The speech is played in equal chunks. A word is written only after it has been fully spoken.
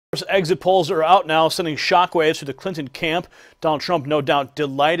Exit polls are out now, sending shockwaves to the Clinton camp. Donald Trump, no doubt,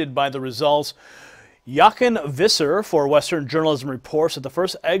 delighted by the results. Yochanan Visser for Western Journalism reports that the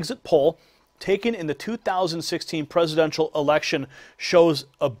first exit poll taken in the 2016 presidential election shows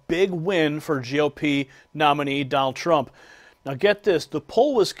a big win for GOP nominee Donald Trump. Now get this, the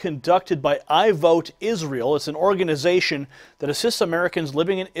poll was conducted by I Vote Israel. It's an organization that assists Americans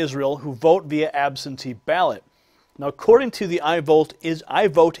living in Israel who vote via absentee ballot. Now, according to the I Vote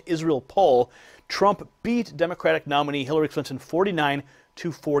Israel poll, Trump beat Democratic nominee Hillary Clinton 49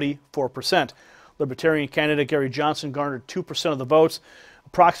 to 44%. Libertarian candidate Gary Johnson garnered 2% of the votes.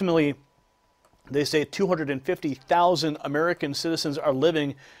 Approximately, they say, 250,000 American citizens are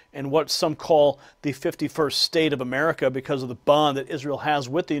living in what some call the 51st state of America because of the bond that Israel has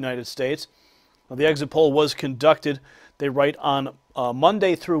with the United States. Now, the exit poll was conducted, they write, on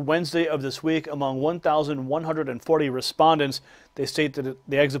Monday through Wednesday of this week among 1,140 respondents. They state that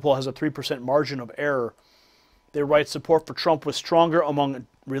the exit poll has a 3% margin of error. They write support for Trump was stronger among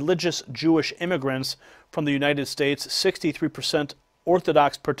religious Jewish immigrants from the United States, 63%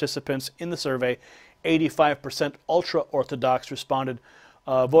 Orthodox participants in the survey, 85% ultra-Orthodox responded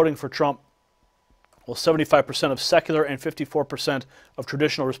voting for Trump, while 75% of secular and 54% of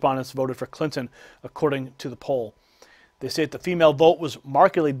traditional respondents voted for Clinton, according to the poll. They say that the female vote was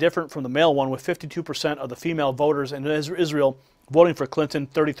markedly different from the male one, with 52% of the female voters in Israel voting for Clinton,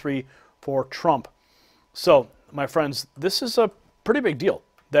 33% for Trump. So, my friends, this is a pretty big deal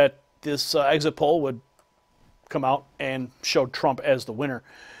that this exit poll would come out and show Trump as the winner.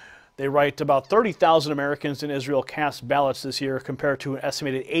 They write about 30,000 Americans in Israel cast ballots this year compared to an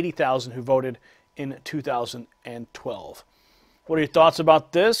estimated 80,000 who voted in 2012. What are your thoughts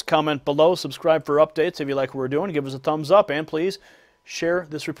about this? Comment below, subscribe for updates if you like what we're doing, give us a thumbs up, and please share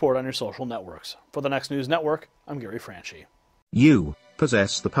this report on your social networks. For the Next News Network, I'm Gary Franchi. You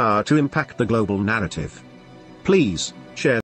possess the power to impact the global narrative. Please share